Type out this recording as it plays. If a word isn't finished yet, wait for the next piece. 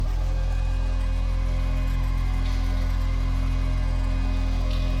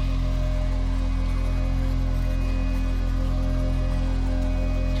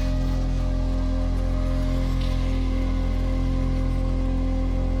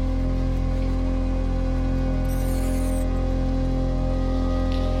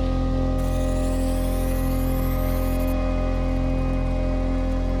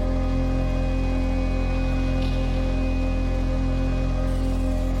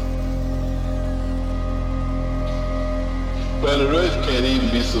Planet Earth can't even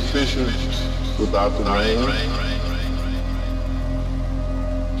be sufficient without the rain.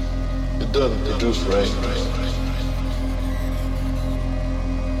 It doesn't produce rain.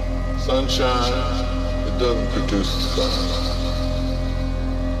 Sunshine, it doesn't produce the sun.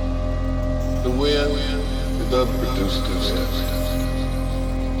 The wind, it doesn't produce the wind.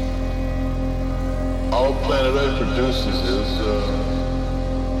 All planet Earth produces is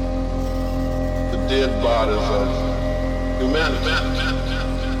the dead bodies of humanity.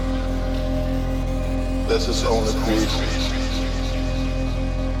 That's its only creation.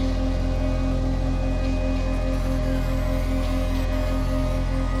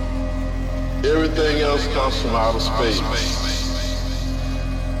 Everything else comes from outer space,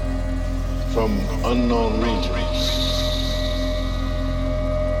 from unknown regions.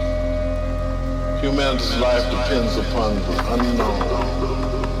 Humanity's life depends upon the unknown.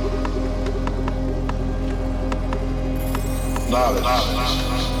 Knowledge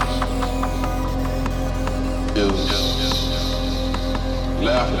is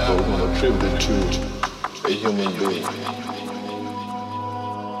laughable when attributed to a human being.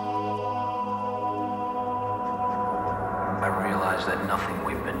 I realize that nothing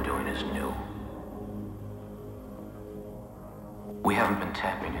we've been doing is new. We haven't been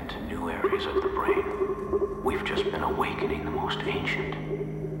tapping into new areas of the brain. We've just been awakening the most ancient.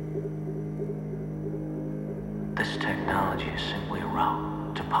 This technology is simply a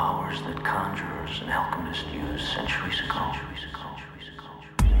route to powers that conjurers and alchemists used centuries ago.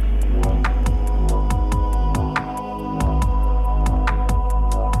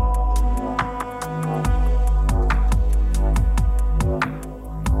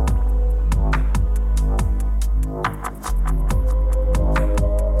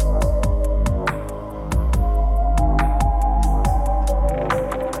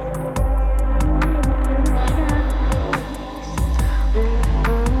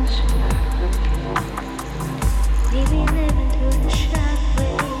 We be living through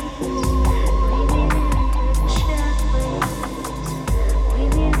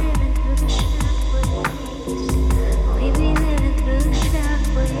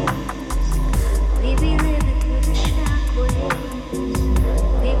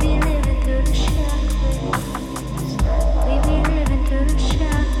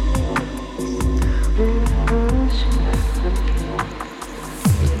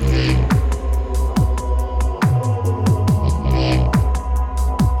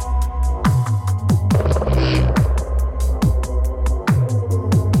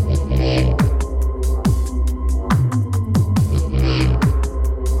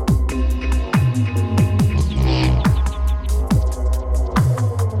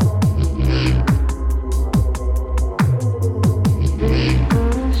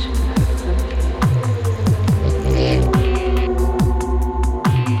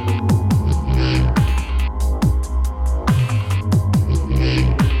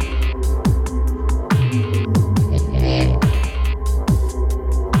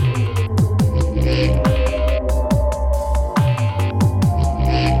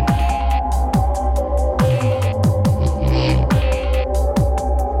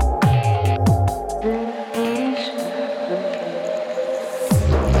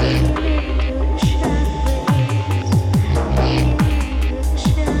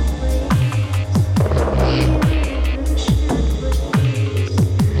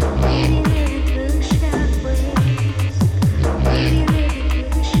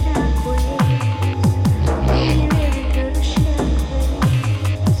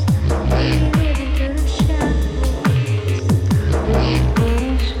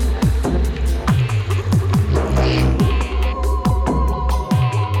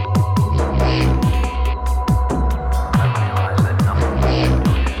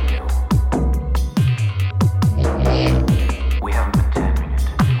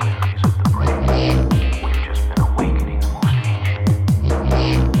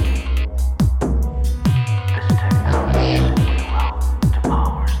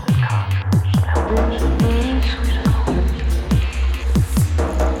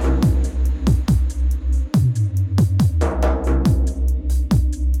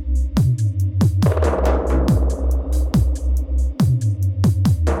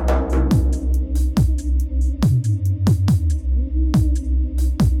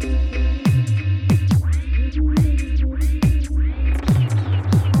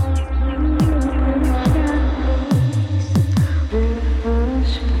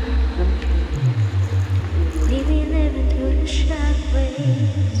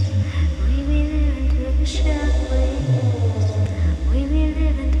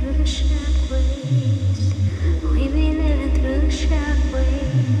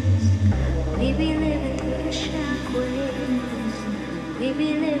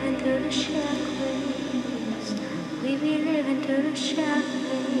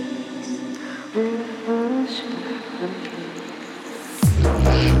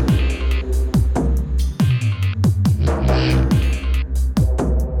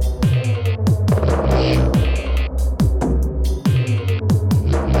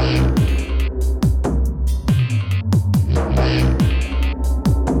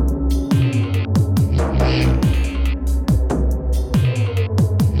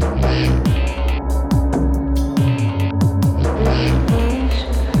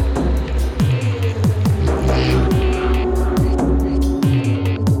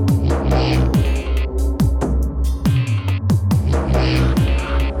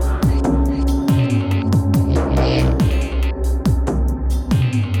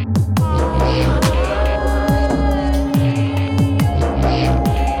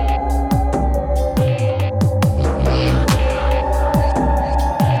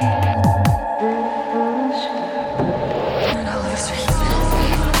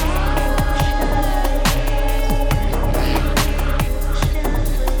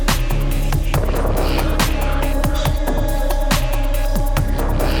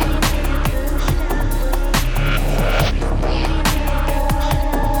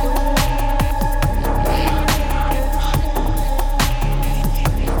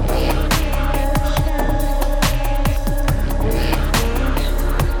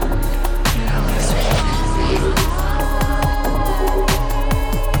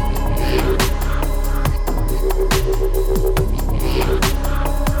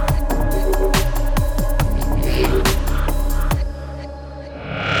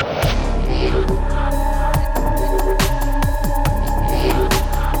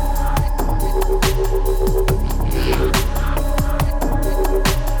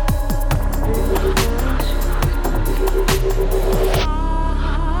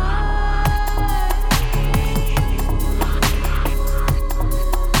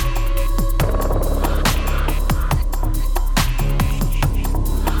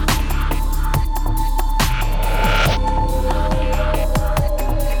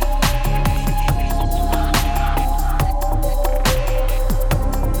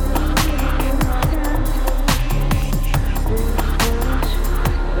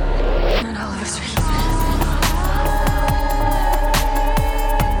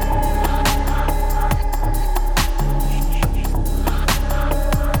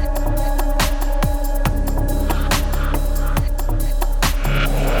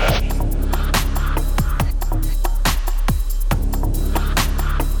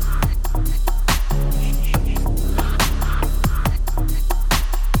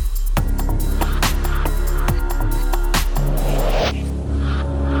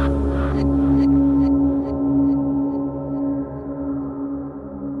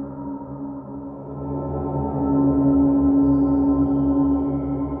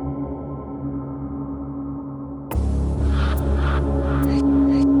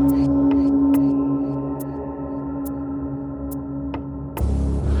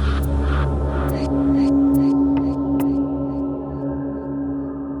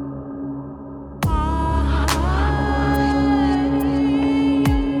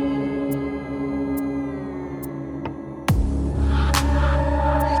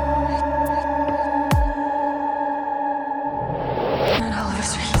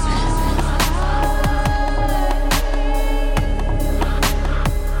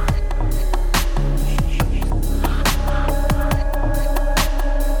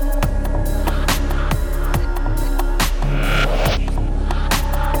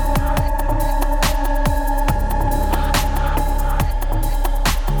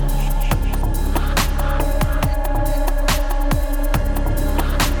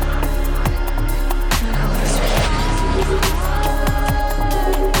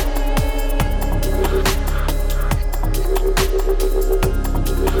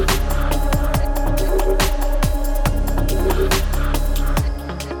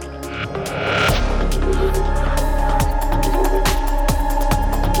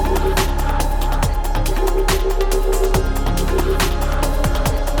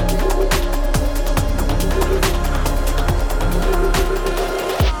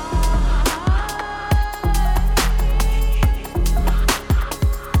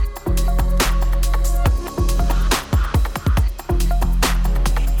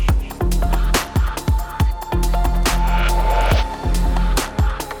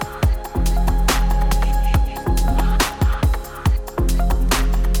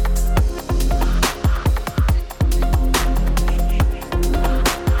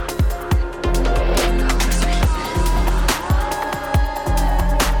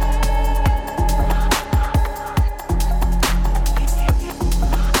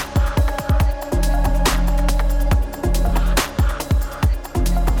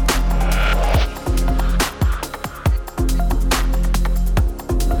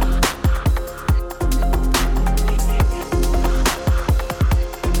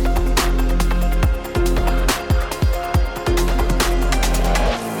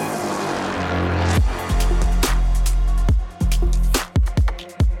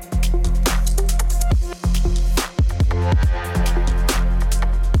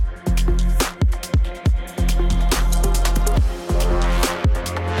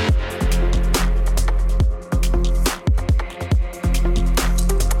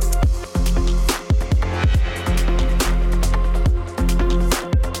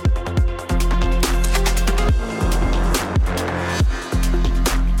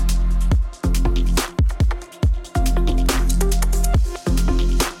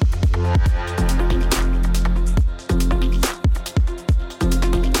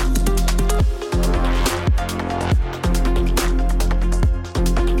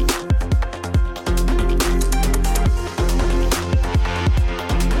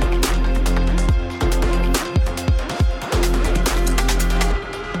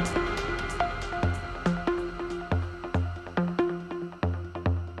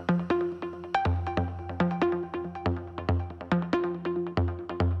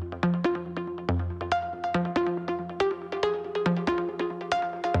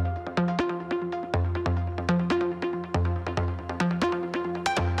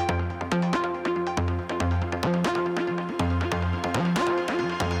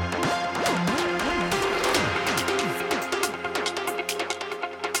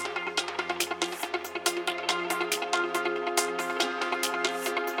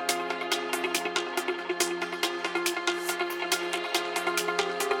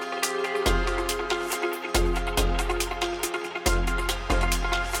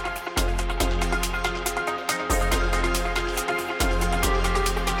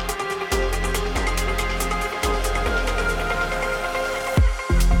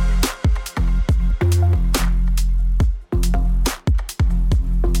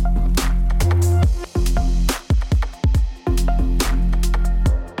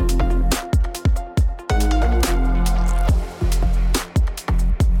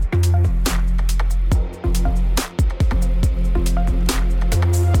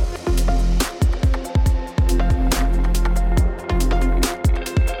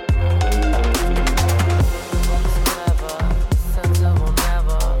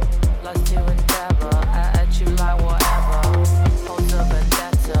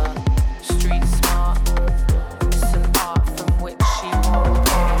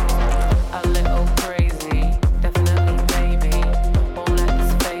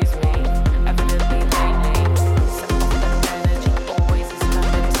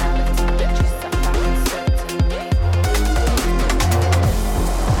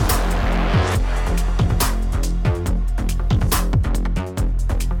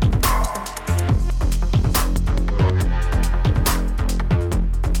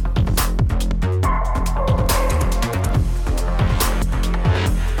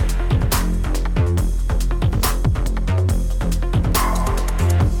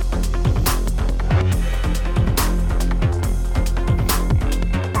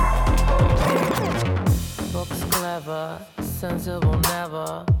sensible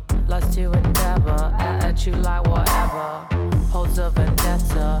never. Loves to endeavor, attitude like whatever. Holds a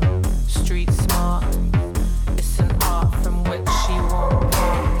vendetta, street smart. It's an art from which she won't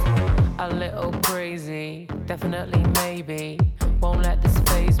part. A little crazy, definitely maybe. Won't let this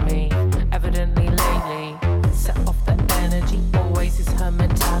faze me, evidently lately. Set off the energy, always is her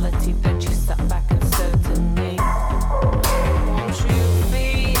mentality. Then she sat back and said to me, won't you feel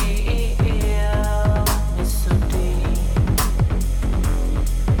me so deep,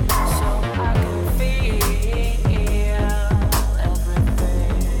 so I can feel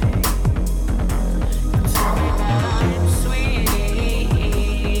everything. Tell me that I'm sweet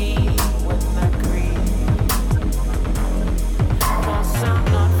when I grieve, 'cause I'm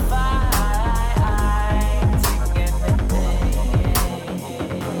not fine.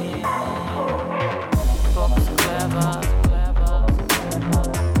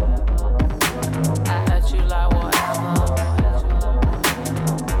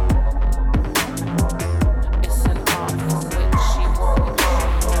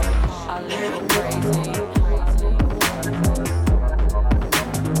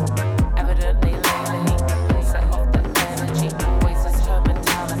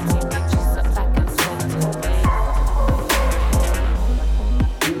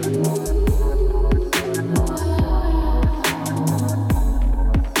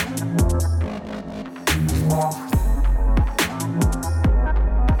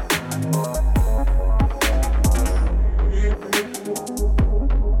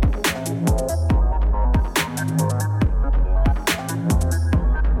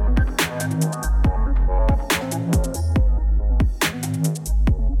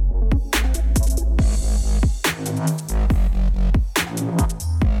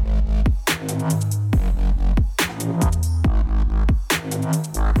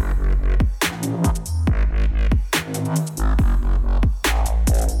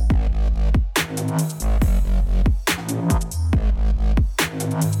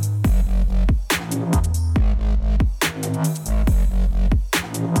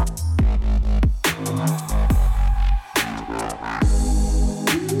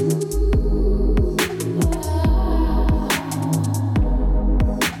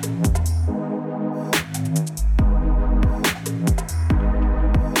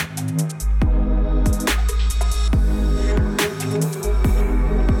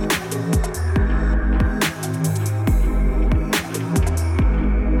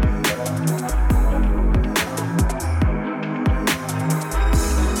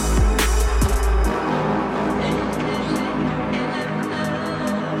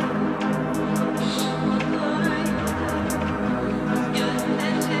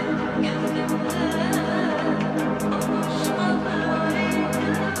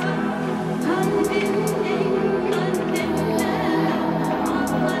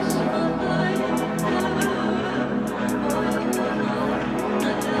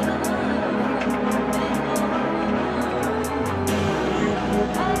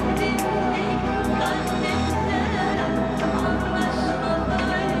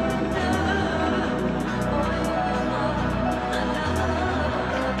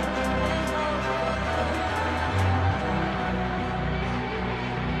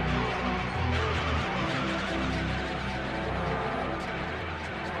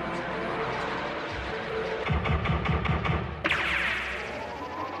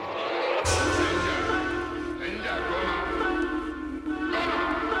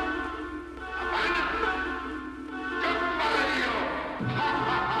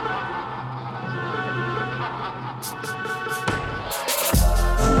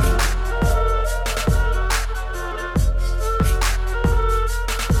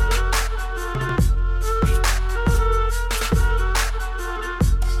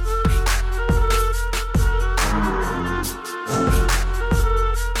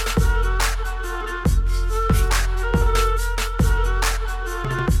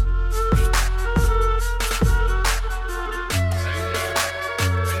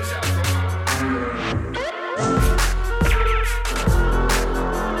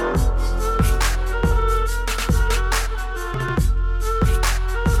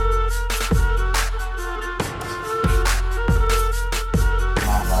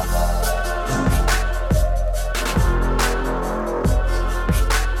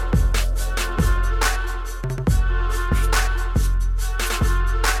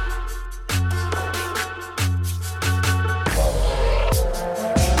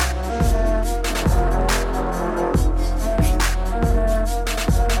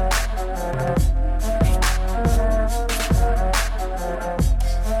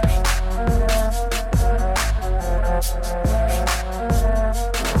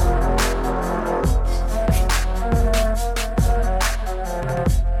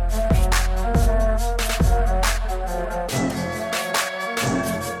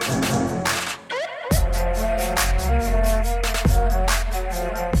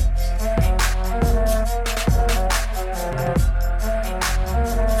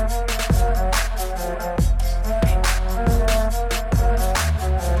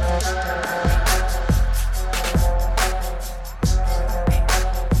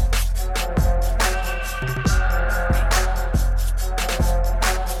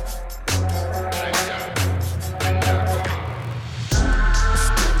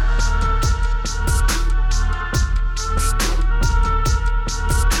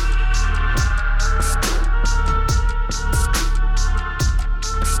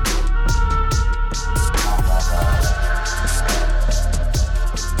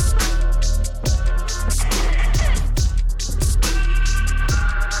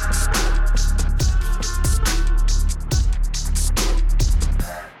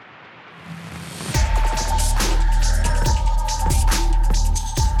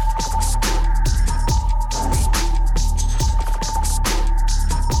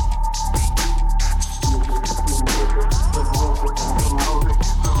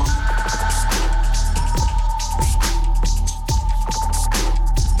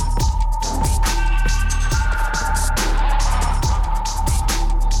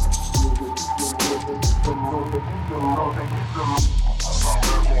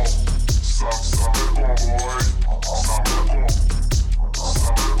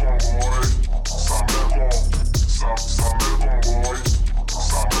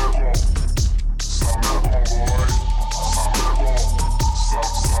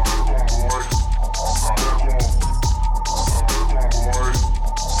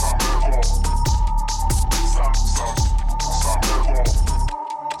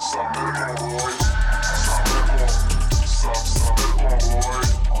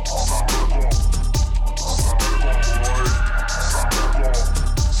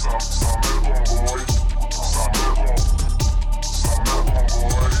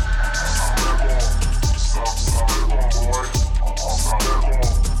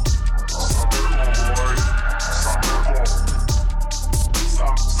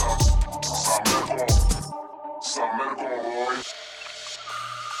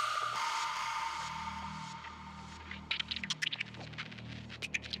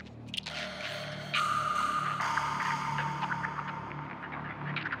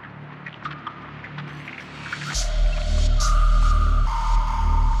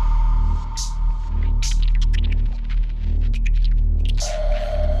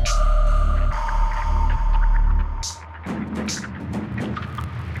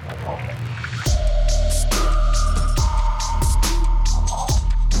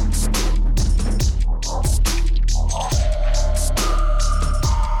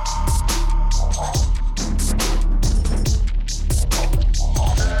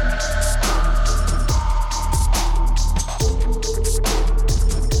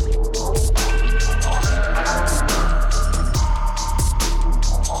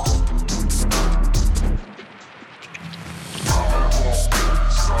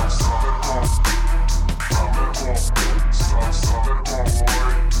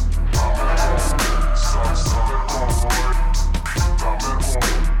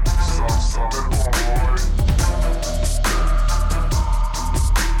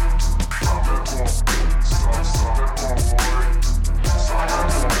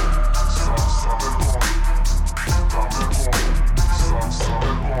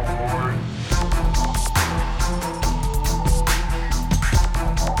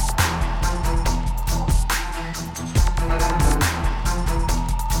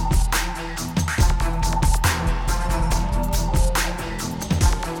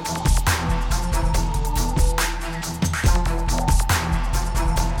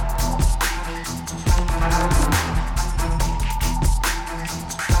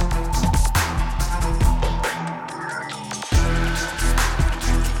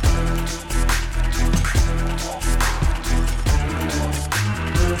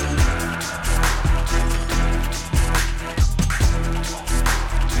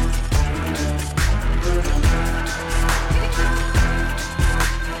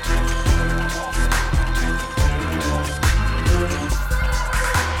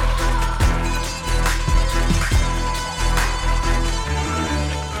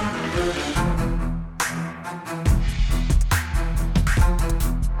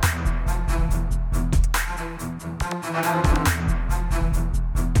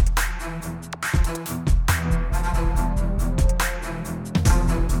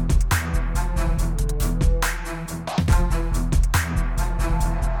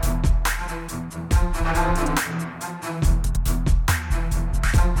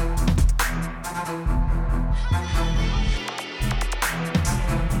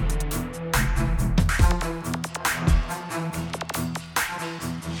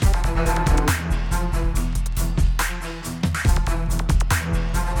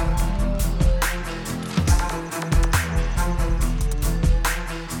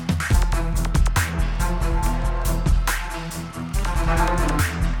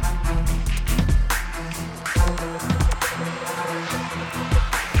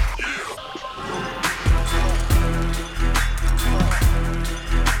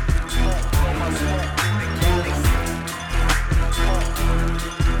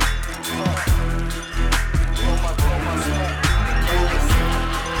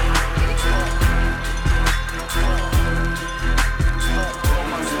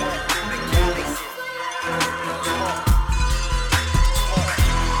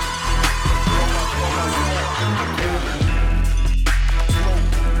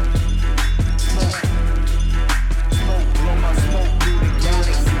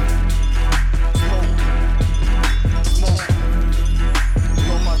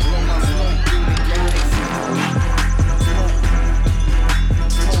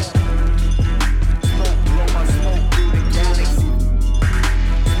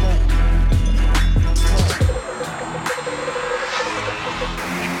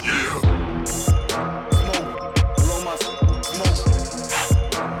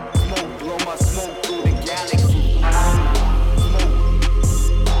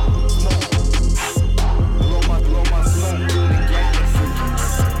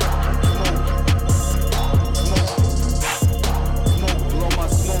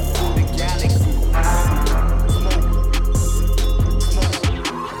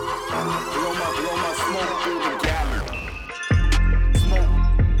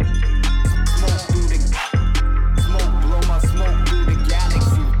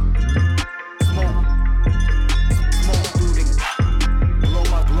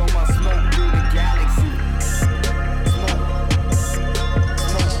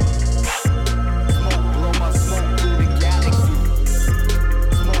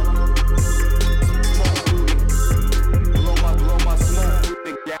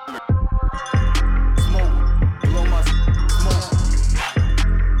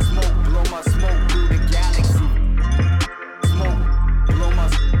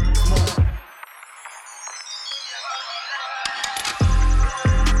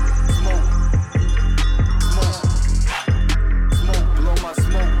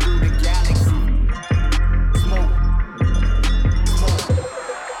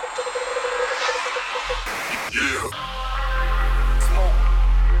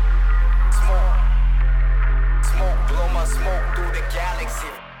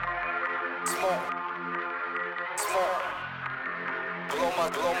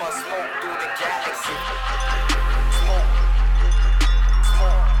 blow my smoke through the galaxy.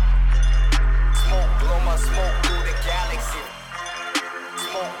 Smoke, blow my smoke through the galaxy.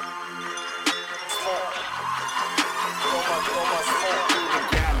 Smoke, blow my smoke through the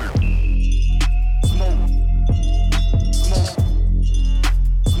galaxy.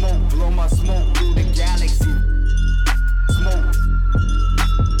 Smoke, blow my smoke through the galaxy. Smoke, blow my smoke through the galaxy. Smoke,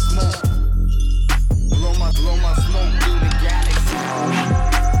 blow my smoke through the galaxy.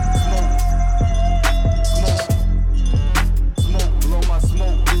 Smoke, yeah. Smoke, blow my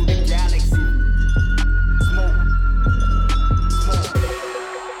smoke through the galaxy. Smoke,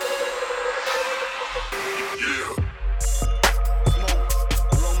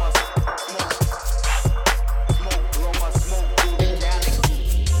 blow my smoke through the galaxy. Blow my smoke through the galaxy.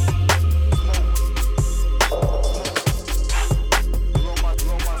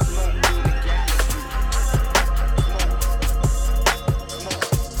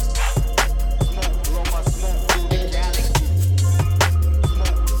 Blow my smoke through the galaxy.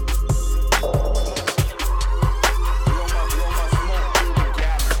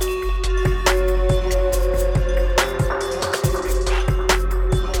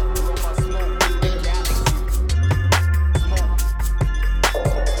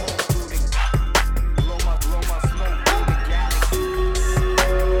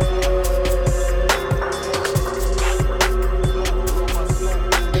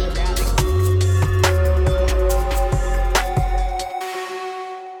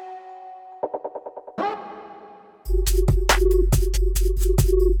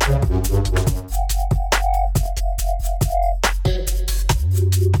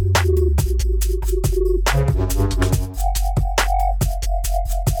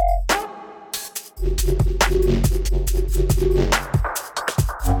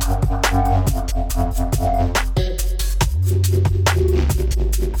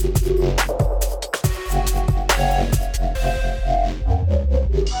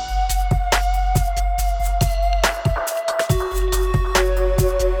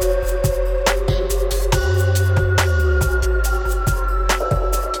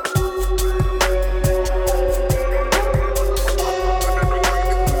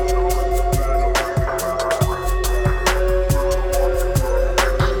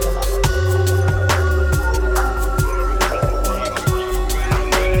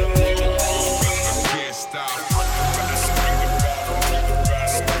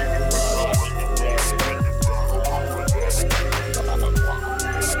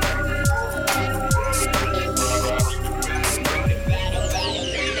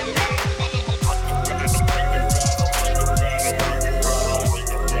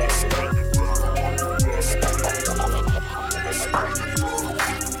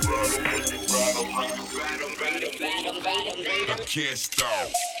 Can't stop.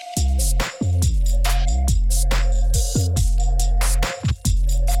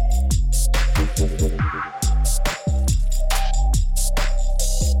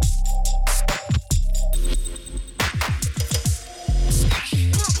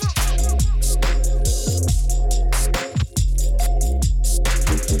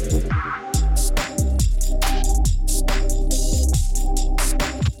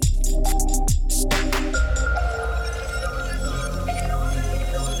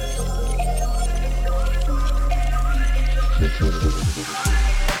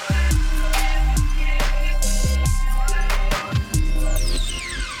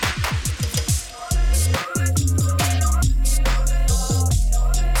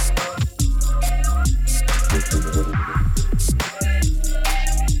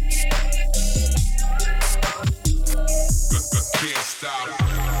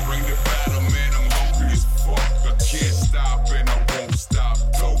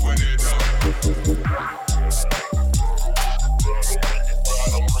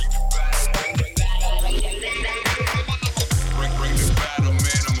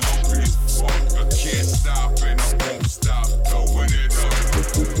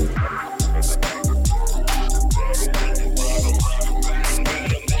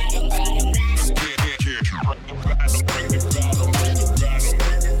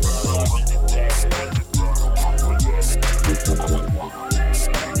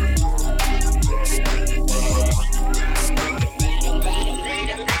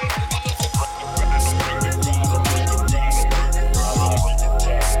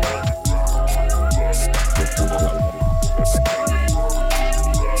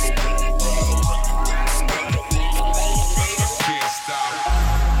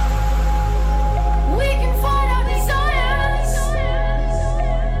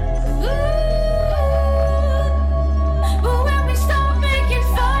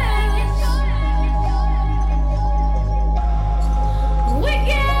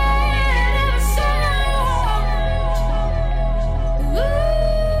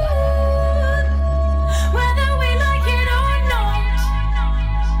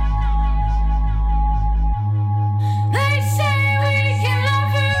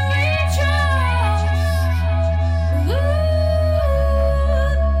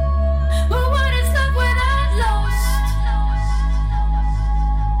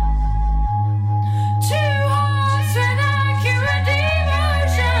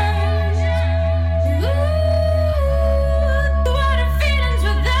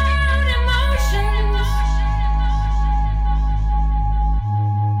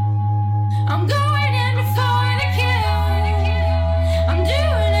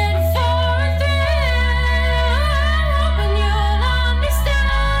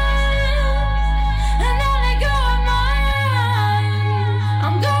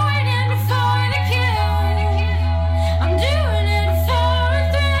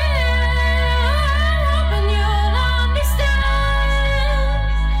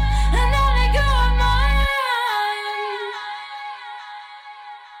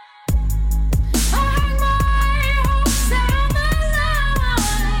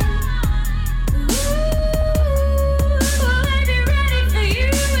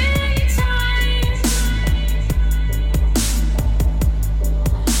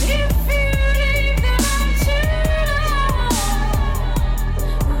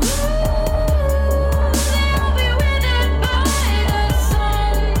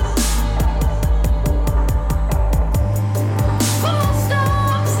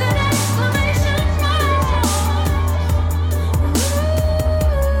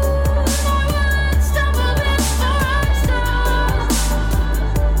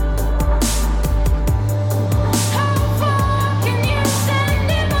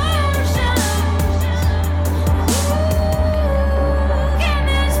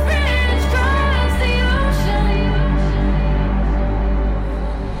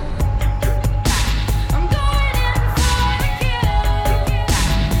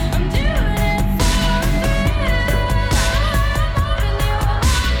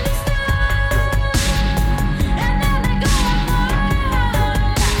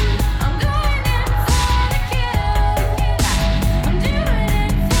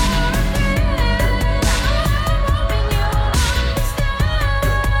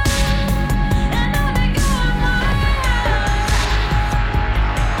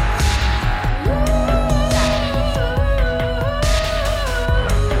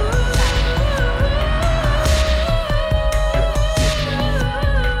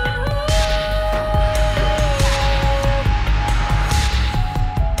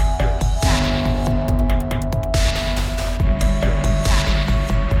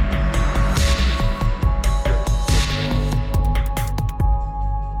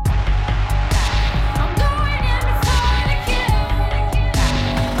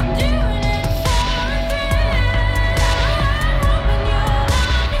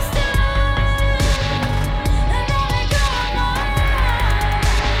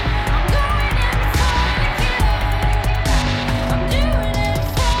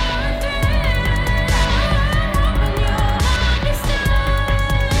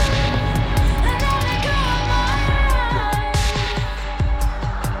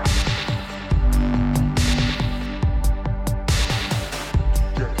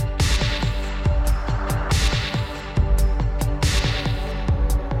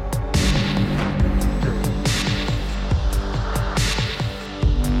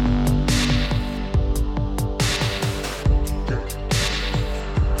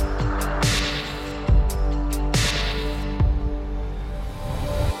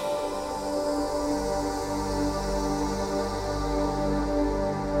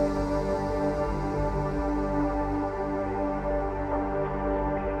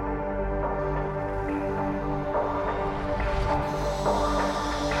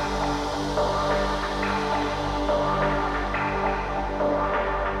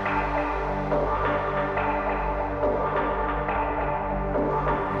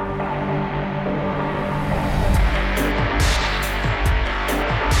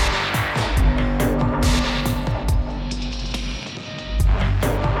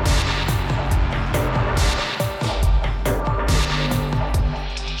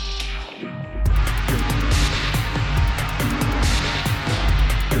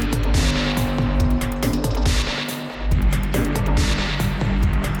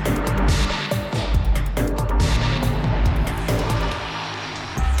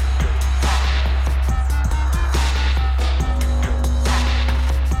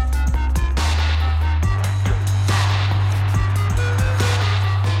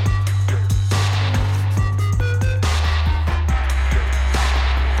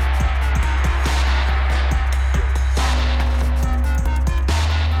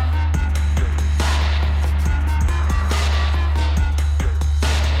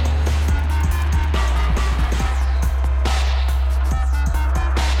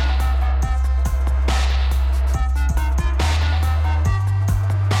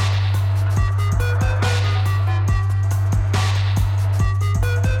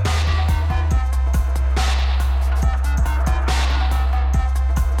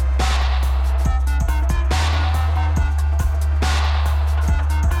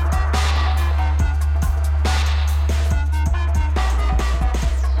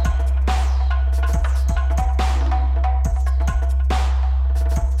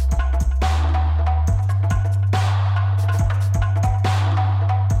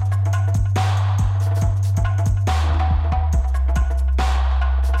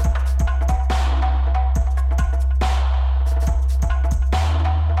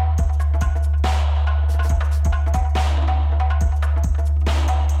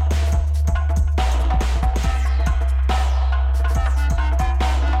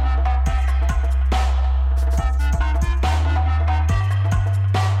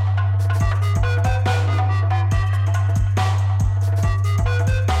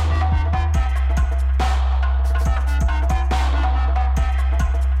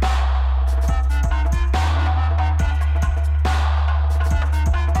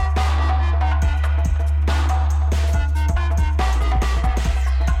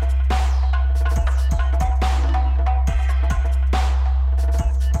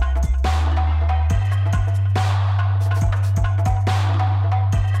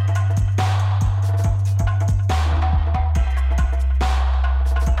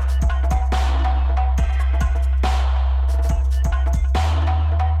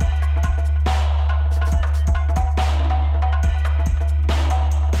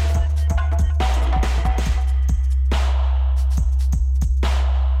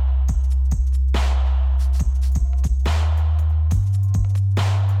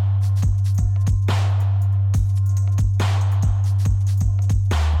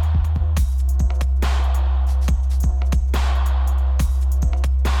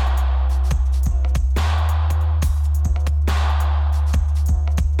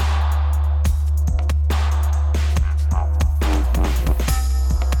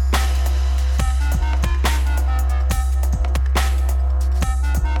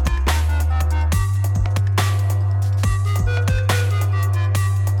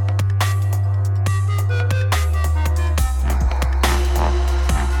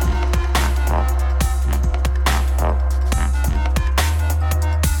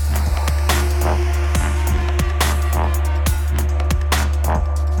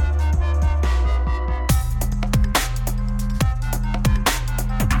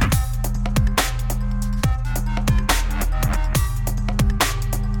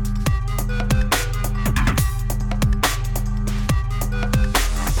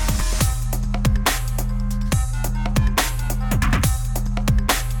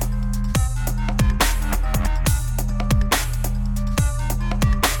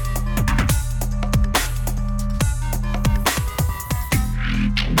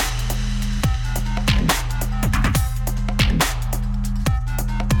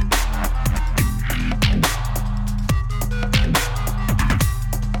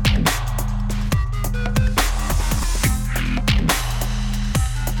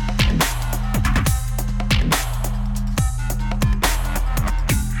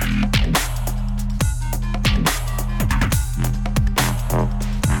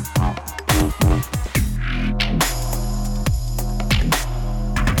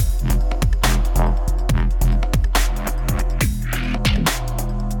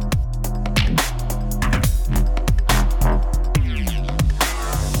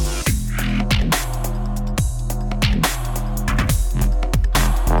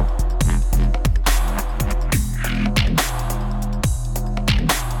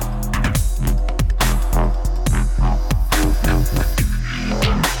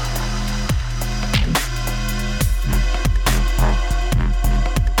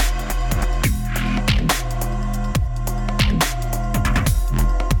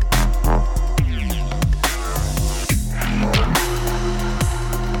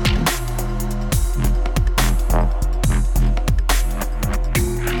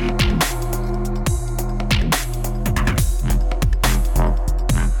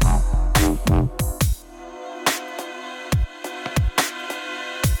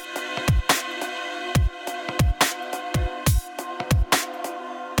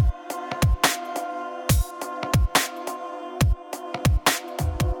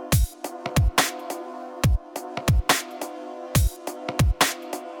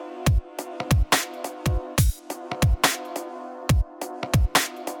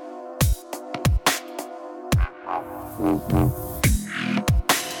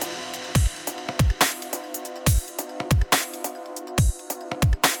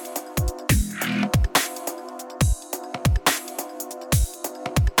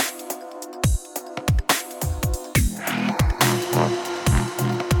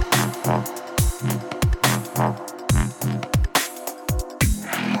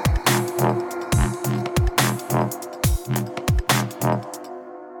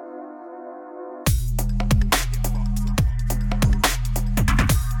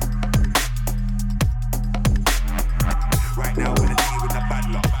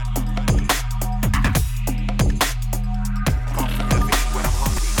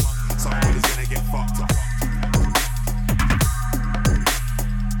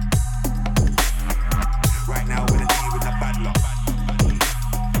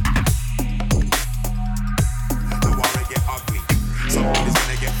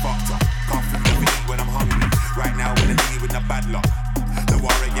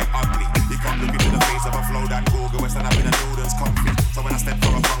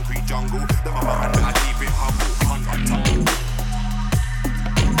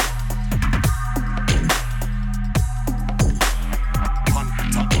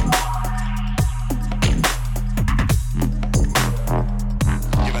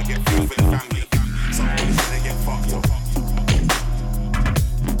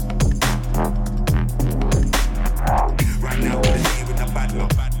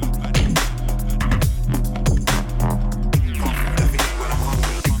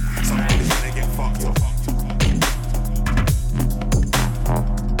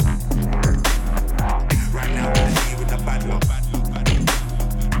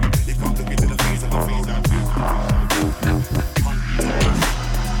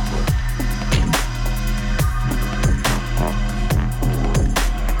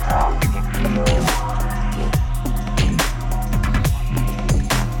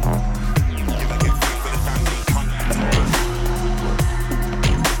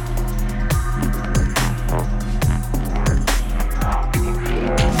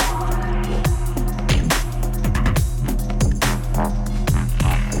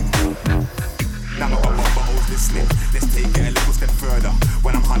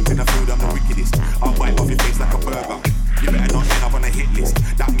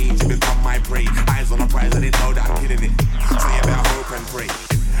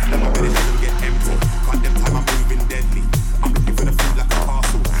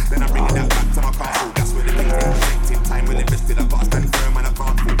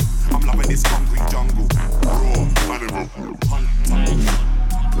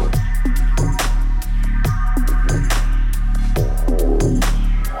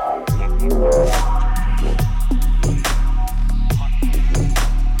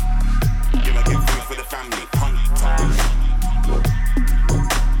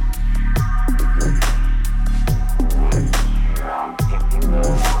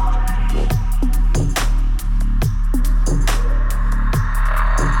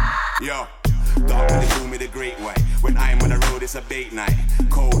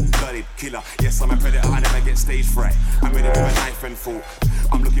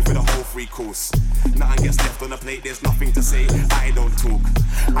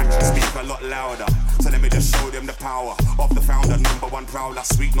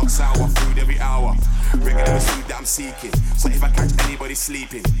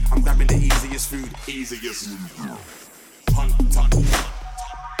 Sleeping, I'm grabbing the easiest food, easiest hunt.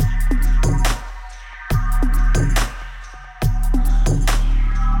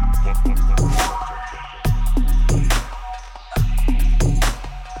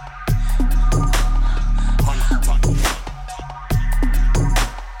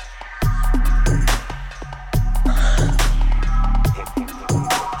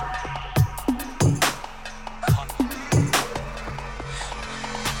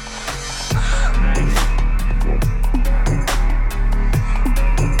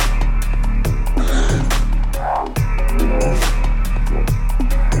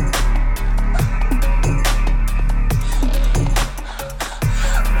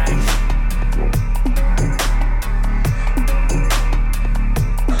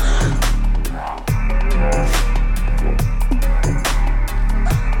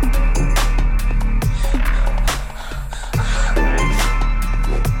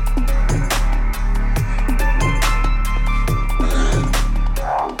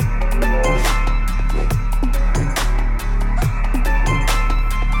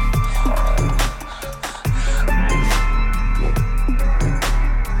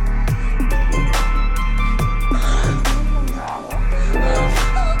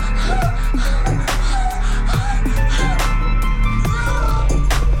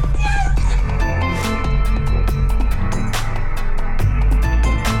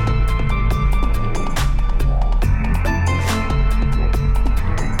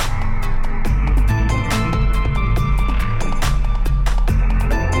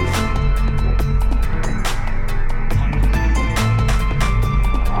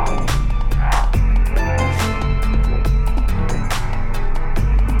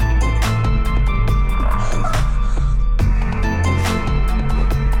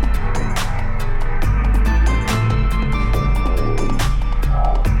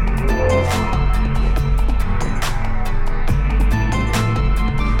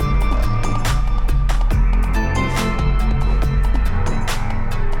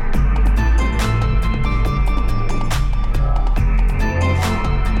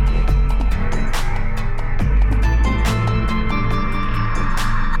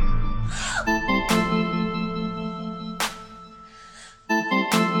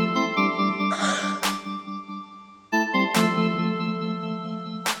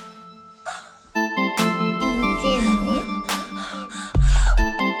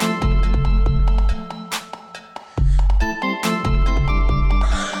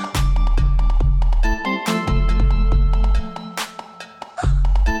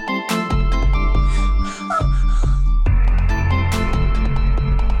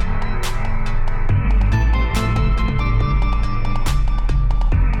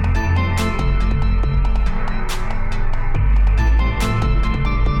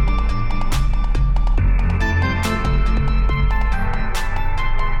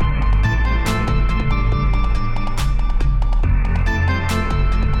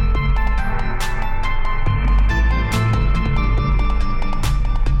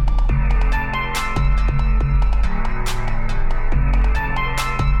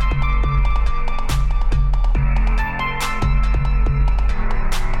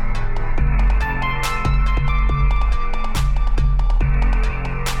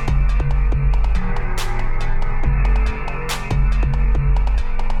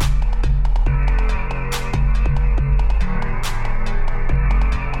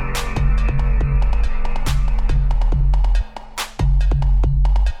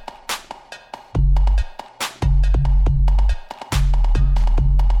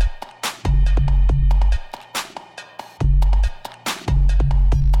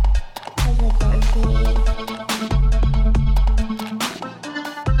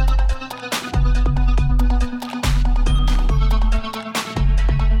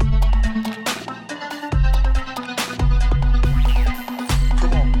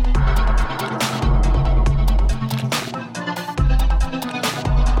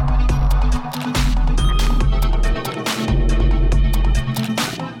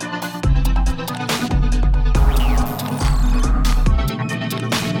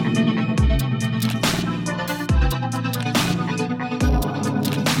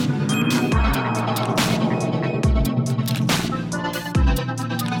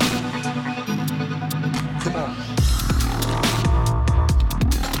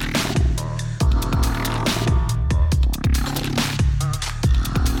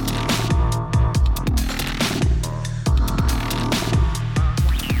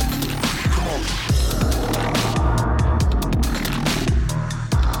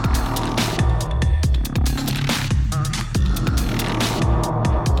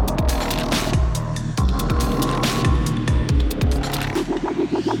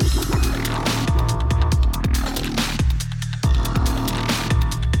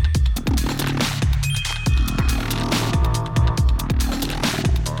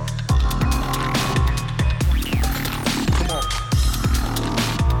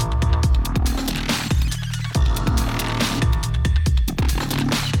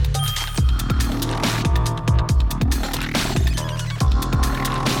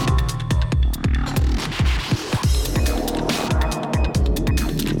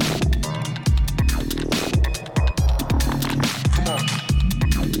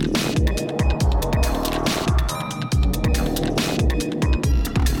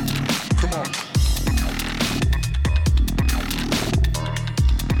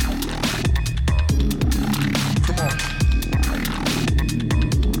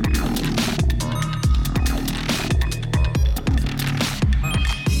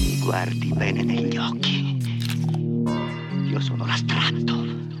 guardi bene negli occhi. Io sono l'astratto.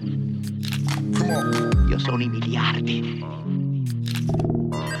 Io sono i miliardi.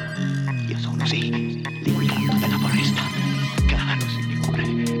 Io sono sì, l'incanto della foresta. Caro signore.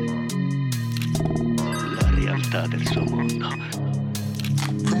 La realtà del suo mondo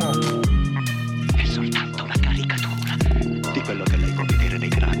è soltanto una caricatura di quello che lei può vedere nei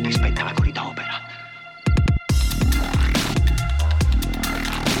grandi spettacoli d'opera.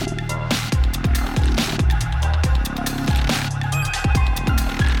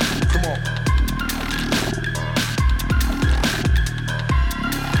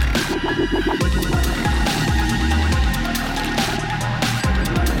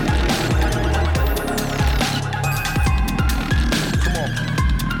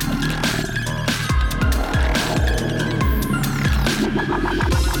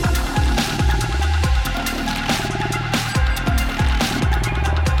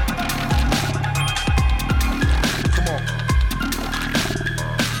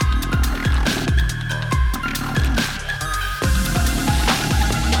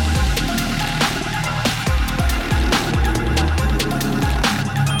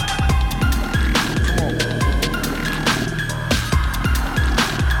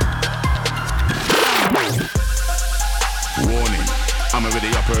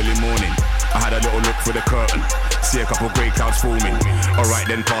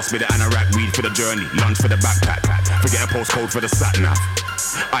 Then pass me the anorak, weed for the journey, lunch for the backpack. Forget a postcode for the sat-nav.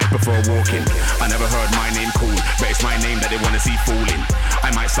 I prefer walking. I never heard my name called, but it's my name that they wanna see falling.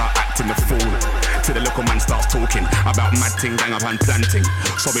 I might start acting the fool till the local man starts talking about mad ting, gang up and planting.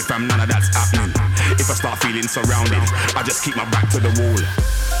 Sorry fam, none of that's happening. If I start feeling surrounded, I just keep my back to the wall.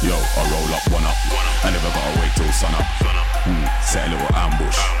 Yo, I roll up, one up. I never gotta wait till sun up. Set a little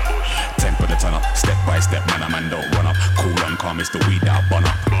ambush. Temper the turn up, step by step, man, a man don't run up. Cool and calm, it's the weed that I bun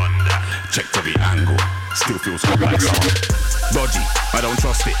up. Check every angle, still feels hot like summer. Dodgy, I don't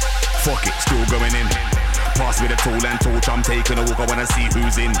trust it. Fuck it, still going in. Pass me the tool and torch, I'm taking a walk, I wanna see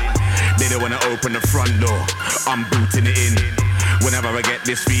who's in. They don't wanna open the front door, I'm booting it in. Whenever I get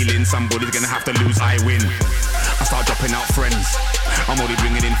this feeling, somebody's gonna have to lose, I win. I start dropping out friends, I'm only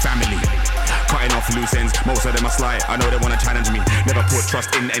bringing in family. Cutting off loose ends, most of them are sly, I know they wanna challenge me. Never put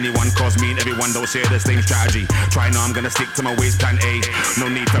trust in anyone, cause me and everyone don't share the same strategy. Try now, I'm gonna stick to my ways, plan A, no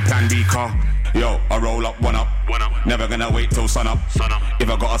need for plan B, car. Yo, I roll up, one up. Never gonna wait till sun up. If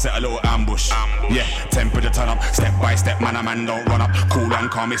I gotta set a little ambush. Yeah, temperature turn up. Step by step, man, a man don't run up. Cool and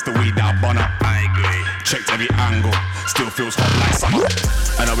calm, it's the weed that I bun up. I agree. Checked every angle, still feels hot like summer.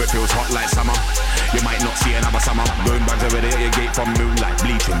 I know it feels hot like summer. You might not see another summer. Going back to where they at your gate from moonlight.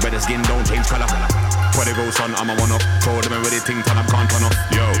 Bleaching, better skin don't change colour. Prodigal son, I'm a one up. Told them already, ting turn up, can't turn off.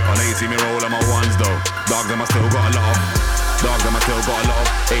 Yo, I know you see me roll on my ones though. Dogs, them I still got a lot of. Dogs, them I still got a lot of.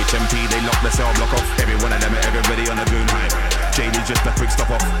 HMP, they lock the cell block off. Every one of them, everybody on the goon hype. JD just a quick stop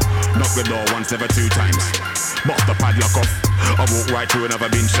off. Knock the door once, never two times. Box the padlock off. I walk right through and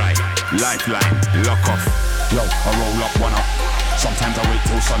never been shy. Lifeline, lock off. Yo, I roll up, one up. Sometimes I wait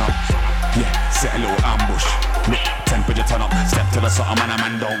till sun up. Yeah, set a little ambush. Look, temperature turn up. Step to the sun, man, a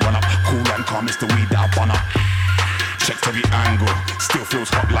man don't run up. Cool and calm, it's the weed that I bun up. Checked every angle, still feels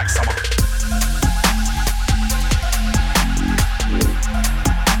hot like summer.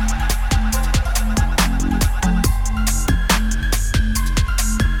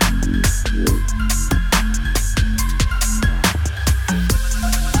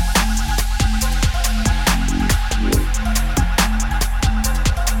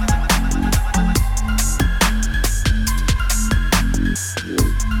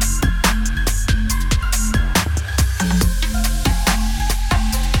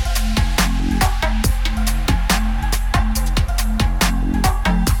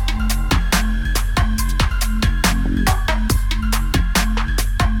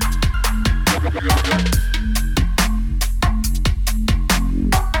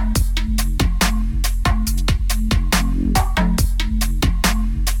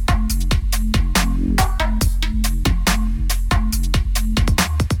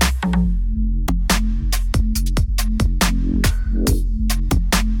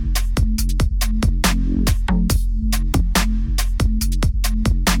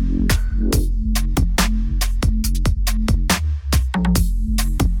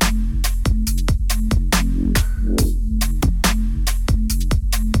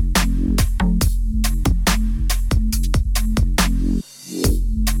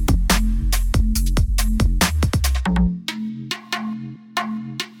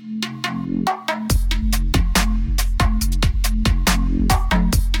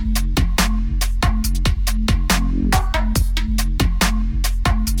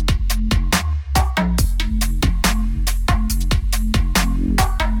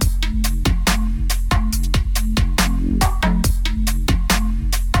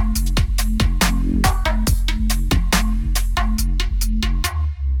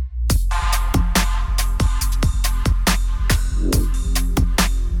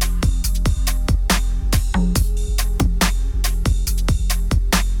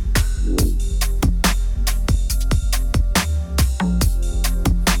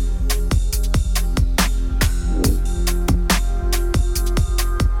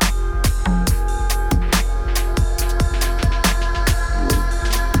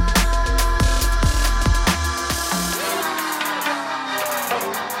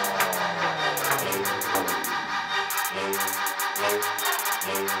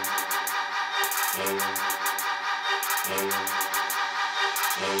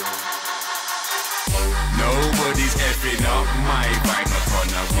 my vibe, not on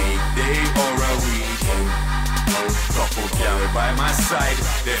a weekday or a weekend. Couple girl by my side,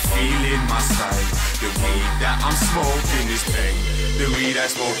 they're feeling my style. The weed that I'm smoking is pain. The weed I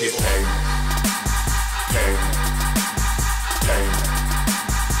smoke is pain. Pain. Pain.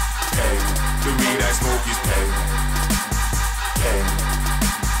 Pain. The weed I smoke is pain. Pain.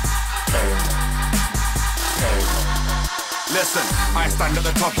 Pain. Pain. Listen, I stand at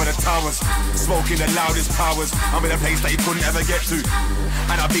the top of the towers, smoking the loudest powers. I'm in a place that you couldn't ever get to,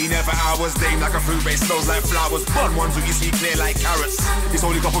 and I've been there for hours. Dame like a fruit base, smells like flowers. Bun ones who you see clear like carrots. It's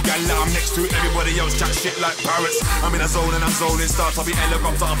only couple gal that I'm next to, everybody else chat shit like parrots. I'm in a zone and I'm zoning, start up your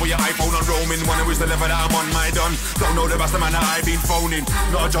helicopter up for your iPhone on roaming. Wanna wish the level that I'm on my done. Don't know the rest of man that I've been phoning.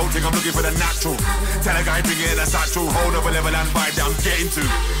 Not a joke thing, I'm looking for the natural. Tell a guy bring it in a satchel. Hold up a level and vibe that I'm getting to,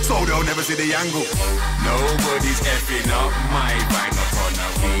 so they'll never see the angle. Nobody's effing up my vibe, not on a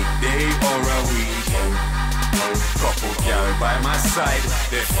weekday or a weekend. Couple girl by my side,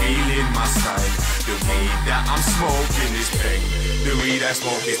 they're feeling my style. The weed that I'm smoking is pain. The weed I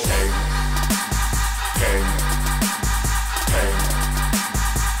smoke is pain. Pain. Pain.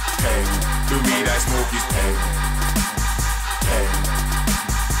 Pain. The weed I smoke is pain. Pain.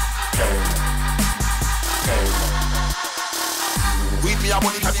 Pain. Pain. Weed me a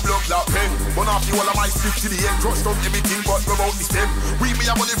money can the blood clot pen. One off the whole of my stick to the end. Crushed on everything but without the stem. Weed me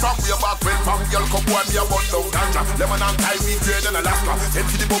a money from way back when. From girl cup one me a bun down ganja. Lemon and Thai weed great in Alaska. Send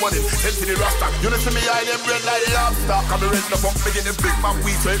to the bubbling, send to the rasta. You listen me I them red like lobster. Come red the fuck me get the big man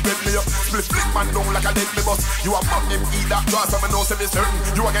weed so it red me up. Split flick man down like a dead me bus. You a fuck them eat that grass and me know semi certain.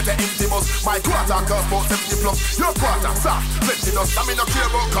 You a get the empty bus. My quarter cost about 70 plus. Your quarter soft, plenty dust. I mean no care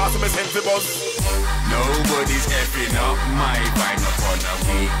about cost and me send the bus. Nobody's effing up my vibe, not on a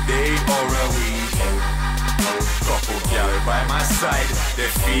weekday or a weekend. Couple girl by my side,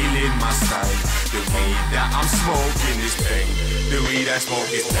 they're feeling my style. The weed that I'm smoking is pain. The weed I smoke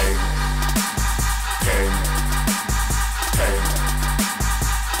is pain. Pain. Pain.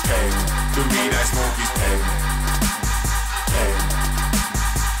 Pain. The weed I smoke is pain. Pain.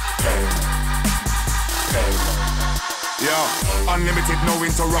 Pain. Pain. Yo, unlimited, no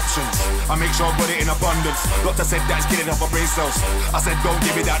interruptions. I make sure I put it in abundance. Doctor said that's killing off my brain cells. I said don't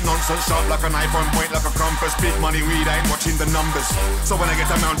give me that nonsense. Sharp like an iPhone, point like a compass. Big money weed, I ain't watching the numbers. So when I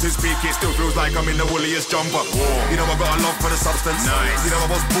get to mountain speak, it still feels like I'm in the woolliest jumper. You know I got a love for the substance. Nice. You know I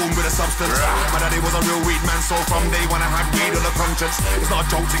was born with a substance. My daddy was a real weed man, so from day when I had weed on the conscience. It's not a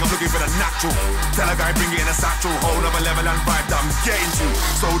joke thing, I'm looking for the natural. Tell a guy bring it in a satchel. Hold up a level and vibe that I'm getting to,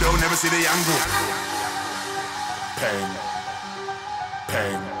 so they'll never see the angle. Pain.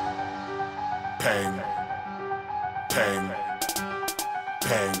 Pain. Pain. Pain.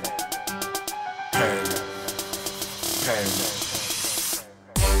 Pain. Pain. Pain.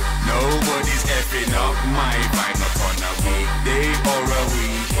 Nobody's effing up my vibe, not on a weekday or a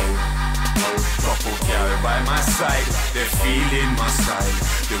weekend. Couple girl by my side, they're feeling my style.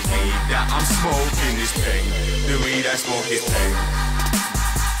 The weed that I'm smoking is pain. The weed I smoke is pain.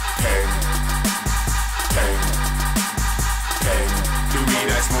 Pain. Pain. Pain. The weed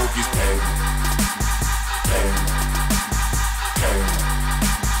I smoke is pain.